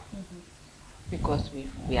possible. Because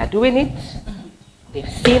we are doing it. They've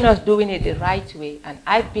seen us doing it the right way, and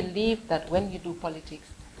I believe that when you do politics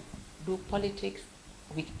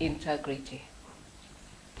with integrity,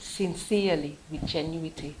 sincerely, with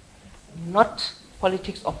genuity, not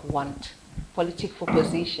politics of want, politics for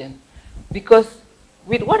position. Because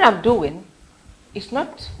with what I'm doing, it's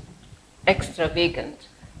not extravagant.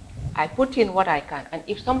 I put in what I can, and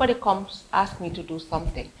if somebody comes, asks me to do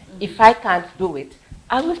something, if I can't do it,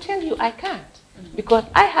 I will tell you I can't, because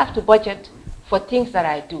I have to budget for things that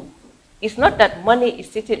I do. It's not that money is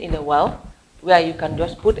sitting in a well where you can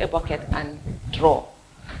just put a bucket and draw.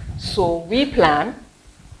 So we plan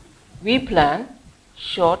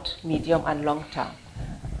short, medium, and long term.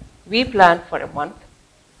 We plan for a month,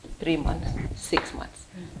 3 months, 6 months.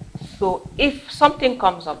 So if something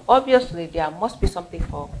comes up, obviously there must be something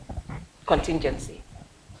for contingency.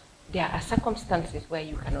 There are circumstances where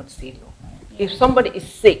you cannot say no. If somebody is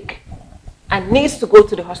sick and needs to go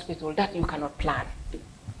to the hospital, that you cannot plan.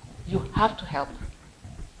 You have to help.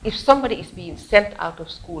 If somebody is being sent out of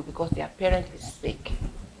school because their parent is sick,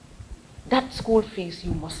 that school fees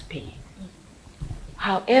you must pay.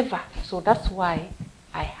 However, so that's why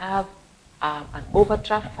I have an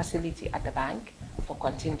overdraft facility at the bank for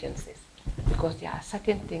contingencies, because there are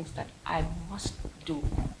certain things that I must do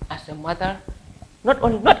as a mother, not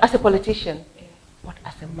as a politician, but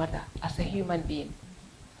as a mother, as a human being.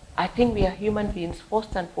 I think we are human beings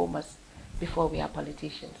first and foremost before we are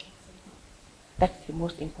politicians. That's the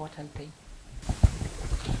most important thing.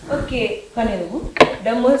 Okay, Honorable,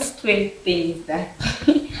 the most strange thing is that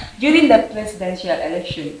during the presidential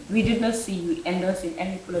election, we did not see you endorsing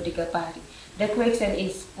any political party. The question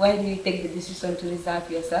is, why do you take the decision to reserve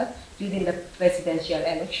yourself during the presidential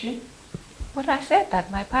election? But I said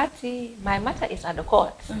that my matter is at the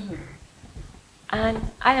courts.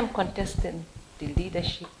 And I am contesting the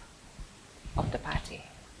leadership of the party.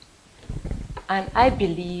 And I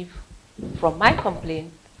believe, from my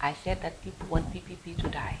complaint, I said that people want PPP to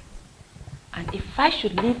die. And if I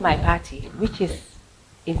should leave my party, which is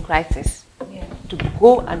in crisis, to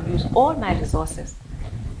go and use all my resources,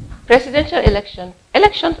 presidential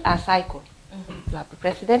elections are cycle. You have the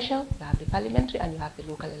presidential, you have the parliamentary, and you have the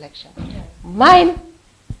local election. Mine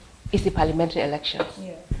is the parliamentary elections.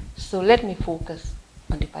 So let me focus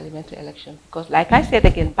on the parliamentary election, because like I said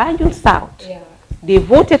again, Banjul South, they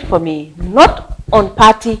voted for me not on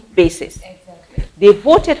party basis. They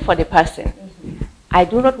voted for the person. I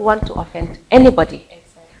do not want to offend anybody.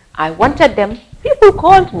 I wanted them. People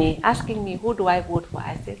called me asking me, who do I vote for?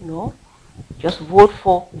 I said, no, just vote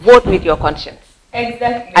with your conscience.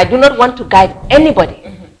 I do not want to guide anybody.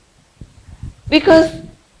 Because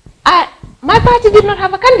my party did not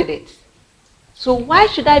have a candidate. So why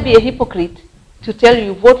should I be a hypocrite to tell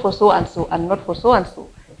you vote for so and so and not for so and so?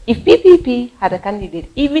 If PPP had a candidate,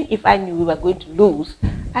 even if I knew we were going to lose,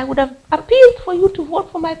 I would have appealed for you to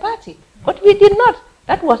vote for my party. But we did not.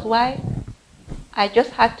 That was why I just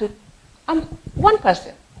had to, I'm one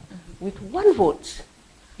person with one vote.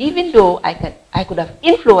 Even though I could have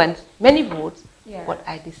influenced many votes, but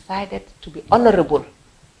I decided to be honorable.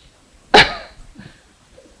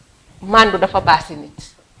 Man would have a bass in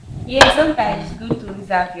it. Yeah, sometimes it's good to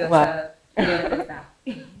reserve yourself.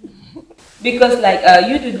 Because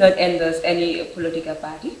you did not endorse any political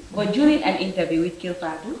party, but during an interview with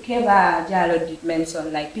Kilpadu, Keba Jalo did mention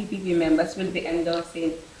PPP members will be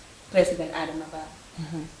endorsing President Adama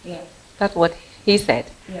Barrow. That's what he said.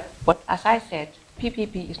 But as I said,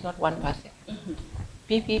 PPP is not one person.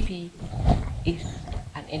 PPP is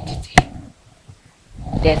an entity.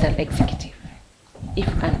 There's an executive.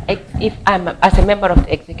 If I'm as a member of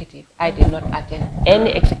the executive, I did not attend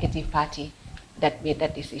any executive party that made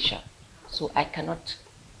that decision. So I cannot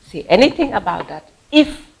say anything about that.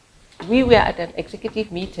 If we were at an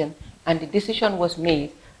executive meeting and the decision was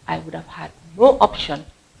made, I would have had no option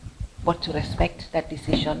but to respect that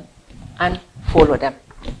decision and follow them.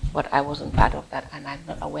 But I wasn't part of that, and I'm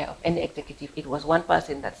not aware of any executive. It was one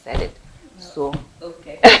person that said it. So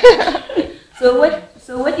okay. So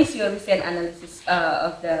what is your recent analysis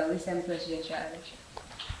of the recent presidential election?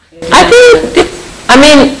 I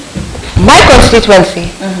mean, my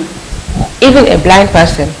constituency, even a blind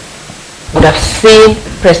person would have seen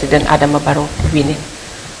President Adama Barrow winning,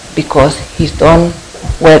 because he's done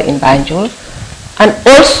well in Banjul. And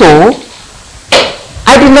also,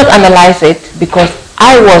 I did not analyze it because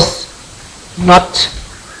I was not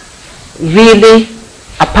really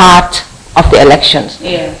a part of the elections.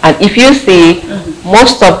 And if you see,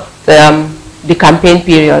 most of the campaign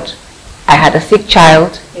period, I had a sick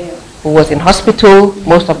child who was in hospital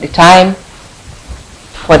most of the time.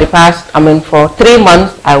 For the past, for 3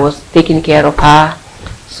 months, I was taking care of her,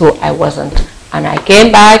 so I wasn't. And I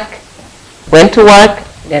came back, went to work,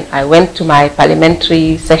 then I went to my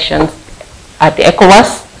parliamentary sessions at the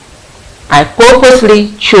ECOWAS. I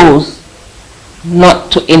purposely chose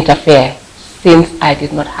not to interfere since I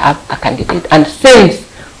did not have a candidate, and since,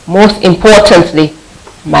 most importantly,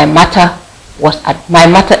 my matter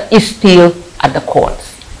is still at the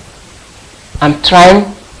courts. I'm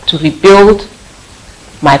trying to rebuild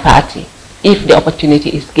my party if the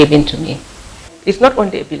opportunity is given to me. It's not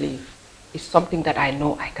only a belief, it's something that I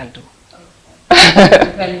know I can do.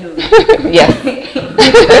 Yes.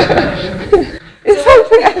 It's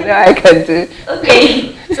something I know I can do.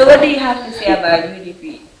 Okay, so what do you have to say about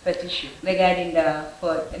UDP petition regarding the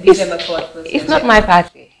December 4th process? It's not my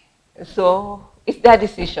party. So it's their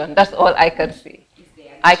decision. That's all I can say.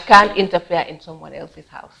 I can't interfere in someone else's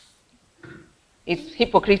house. It's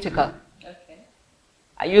hypocritical.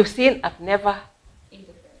 Okay. You've seen I've never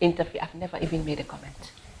interfered. I've never even made a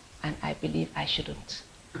comment. And I believe I shouldn't.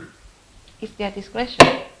 It's their discretion.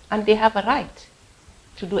 And they have a right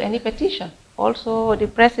to do any petition. Also, the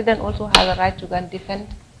president also has a right to go and defend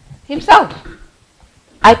himself.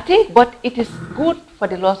 I think, but it is good for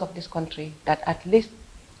the laws of this country that at least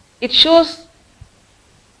it shows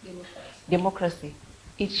democracy.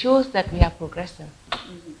 It shows that we are progressing.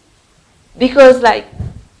 Because like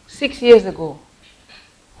 6 years ago,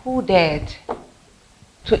 who dared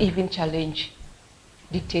to even challenge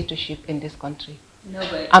dictatorship in this country?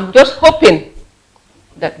 Nobody. I'm just hoping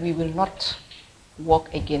that we will not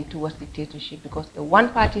walk again towards dictatorship, because the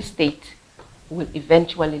one-party state will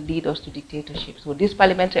eventually lead us to dictatorship. So this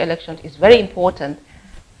parliamentary election is very important,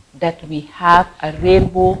 that we have a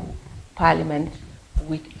rainbow parliament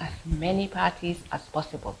with as many parties as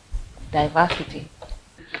possible. Diversity.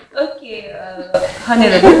 Okay,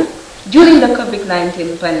 Honorable, during the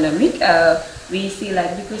COVID-19 pandemic, we see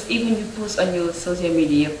like, because even you post on your social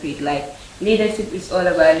media feed, like leadership is all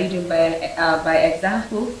about leading by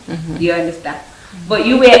example. Do you understand? But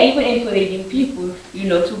you were even encouraging people, you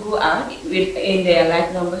know, to go out in their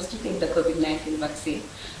large numbers to take the COVID-19 vaccine.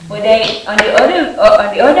 But then, on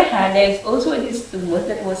the other hand, there is also this rumor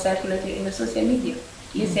that was circulating in the social media.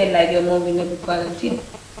 You said like your mom will not be quarantined.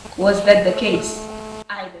 Was that the case?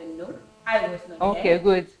 I don't know. I was not Okay, there.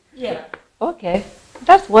 good. Yeah. Okay,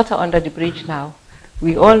 that's water under the bridge now.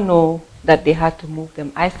 We all know that they had to move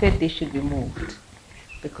them. I said they should be moved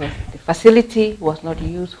because the facility was not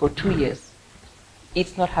used for 2 years.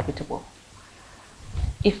 It's not habitable.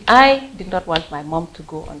 If I did not want my mom to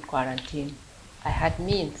go on quarantine, I had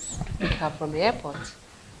means to pick her from the airport.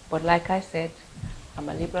 But like I said, I'm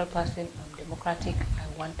a liberal person, I'm democratic,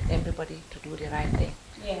 I want everybody to do the right thing.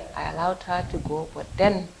 Yeah. I allowed her to go, but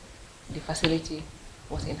then the facility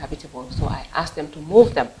was inhabitable, so I asked them to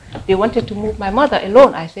move them. They wanted to move my mother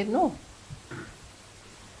alone. I said no.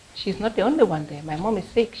 She's not the only one there. My mom is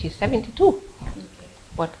sick, she's 72. Okay.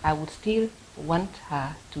 But I would still want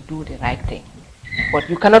her to do the right thing. But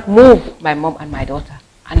you cannot move my mom and my daughter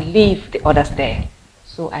and leave the others there.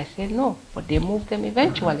 So I said no, but they moved them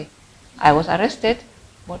eventually. I was arrested,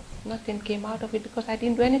 but nothing came out of it because I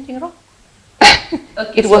didn't do anything wrong.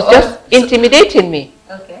 Okay, It was just intimidating me.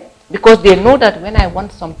 Okay. Because they know that when I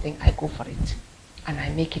want something, I go for it. And I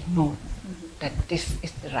make it known that this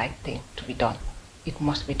is the right thing to be done. It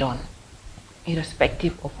must be done,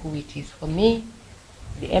 irrespective of who it is. For me,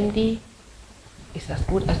 the MD is as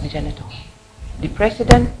good as the janitor. The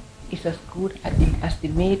president is as good as the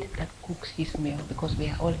maid that cooks his meal, because we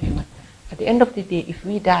are all human. At the end of the day, if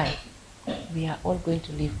we die, we are all going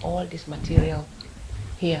to leave all this material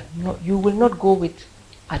here. No, you will not go with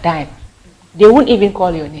a dime. They won't even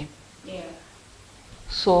call your name. Yeah.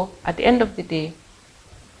 So at the end of the day,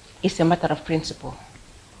 it's a matter of principle.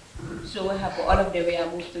 So we have all of them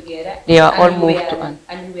were moved together. They are all moved to an.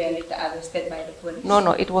 And you were later arrested by the police.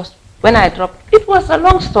 No, it was when I dropped. It was a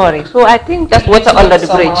long story. So I think that's water under the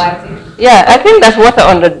bridge. Yeah, I think that's water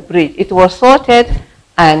under the bridge. It was sorted,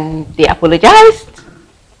 and they apologized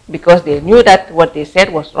because they knew that what they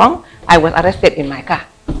said was wrong. I was arrested in my car.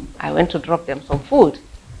 I went to drop them some food.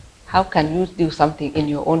 How can you do something in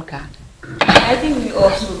your own car? I think we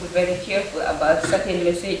also be very careful about certain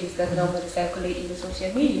messages that normally circulate in the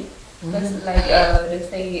social media. That's like they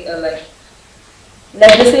say,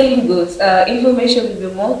 like the saying goes, information will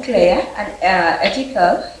be more clear and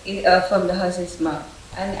ethical from the horse's mouth.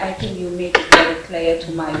 And I think you made it very clear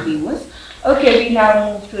to my viewers. Okay, we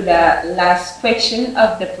now move to the last question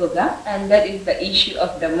of the program, and that is the issue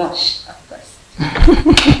of the mosque, of course.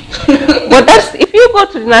 But that's, if you go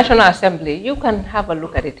to the National Assembly, you can have a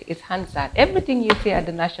look at it. It's Hansard. Everything you say at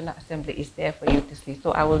the National Assembly is there for you to see.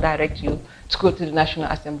 So I will direct you to go to the National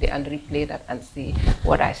Assembly and replay that and see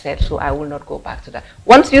what I said. So I will not go back to that.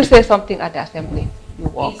 Once you say something at the Assembly, you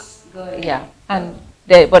walk. Yeah, and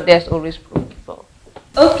but there's always proof. So.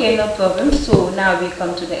 Okay, no problem. So now we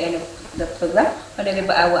come to the end of the program.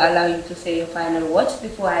 Honorable, I will allow you to say your final words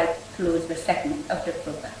before I close the segment of the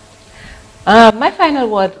program. My final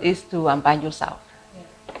word is to Banjul South.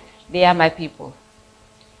 Yeah. They are my people.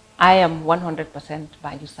 I am 100%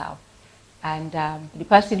 Banjul South. And the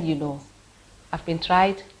person you know, I've been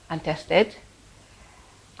tried and tested.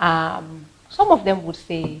 Some of them would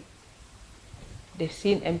say they've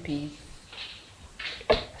seen MPs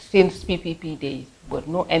since PPP days, but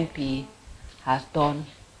no MP has done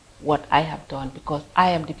what I have done, because I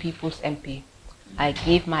am the people's MP. I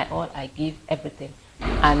give my all, I give everything.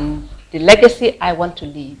 And the legacy I want to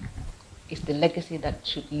leave is the legacy that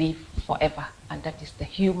should live forever, and that is the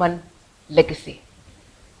human legacy.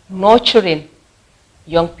 Nurturing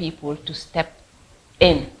young people to step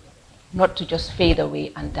in, not to just fade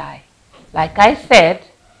away and die. Like I said,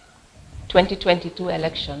 2022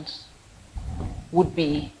 elections would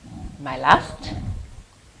be my last.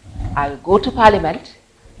 I will go to Parliament,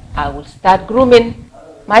 I will start grooming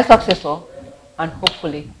my successor, and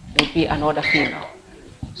hopefully it will be another female.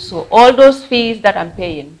 So all those fees that I'm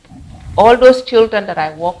paying, all those children that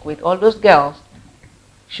I work with, all those girls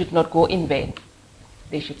should not go in vain.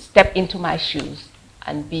 They should step into my shoes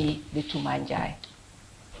and be the Touma Njie.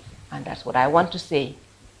 And that's what I want to say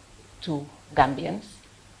to Gambians,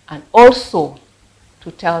 and also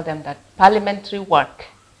to tell them that parliamentary work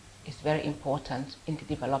is very important in the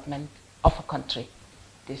development of a country.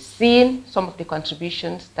 They've seen some of the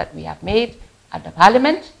contributions that we have made at the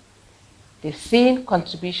Parliament. They've seen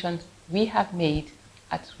contributions we have made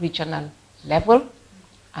at regional level,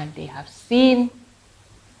 and they have seen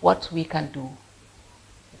what we can do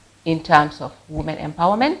in terms of women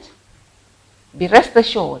empowerment. Be rest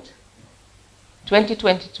assured,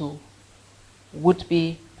 2022 would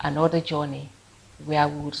be another journey where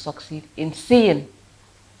we would succeed in seeing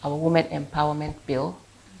our women empowerment bill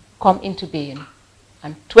come into being.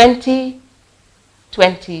 And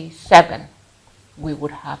 2027, we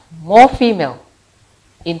would have more female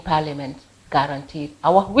in Parliament guaranteed.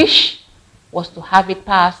 Our wish was to have it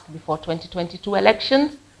passed before 2022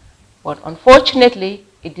 elections, but unfortunately,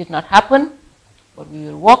 it did not happen. But we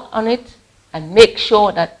will work on it and make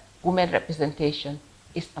sure that women representation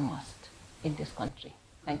is a must in this country.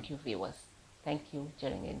 Thank you, viewers. Thank you,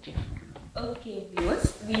 Njie. Okay,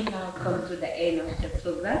 viewers, we now come to the end of the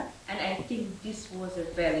program, and I think this was a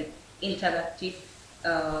very interactive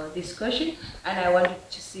discussion, and I wanted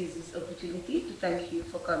to seize this opportunity to thank you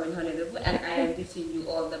for coming, Honorable, and I am wishing you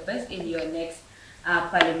all the best in your next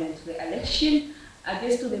parliamentary election.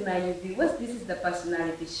 Just to remind you, viewers, this is the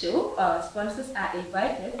Personality Show. Sponsors are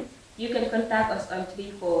invited. You can contact us on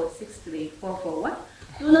 3463441.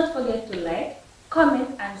 Do not forget to like,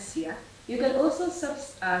 comment, and share. You can also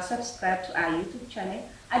subscribe to our YouTube channel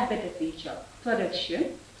at Better Future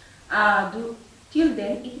Production. Till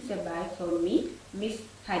then, it is a bye from me, Miss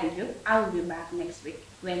Hadijo. I will be back next week,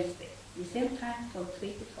 Wednesday, the same time from 3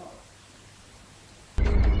 to 4.